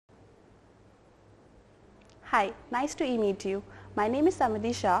Hi, nice to meet you. My name is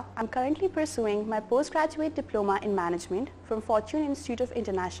Samridhi Shah. I'm currently pursuing my postgraduate diploma in management from Fortune Institute of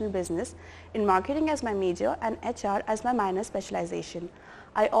International Business in marketing as my major and HR as my minor specialization.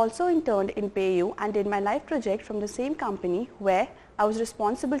 I also interned in PayU and did my life project from the same company where I was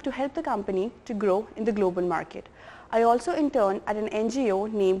responsible to help the company to grow in the global market. I also interned at an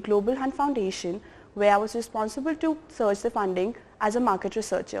NGO named Global Hunt Foundation where I was responsible to search the funding as a market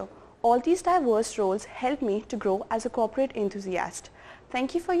researcher. All these diverse roles helped me to grow as a corporate enthusiast.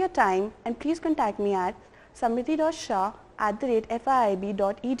 Thank you for your time and please contact me at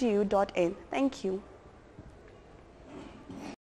samridhi.shah@fiib.edu.in. Thank you.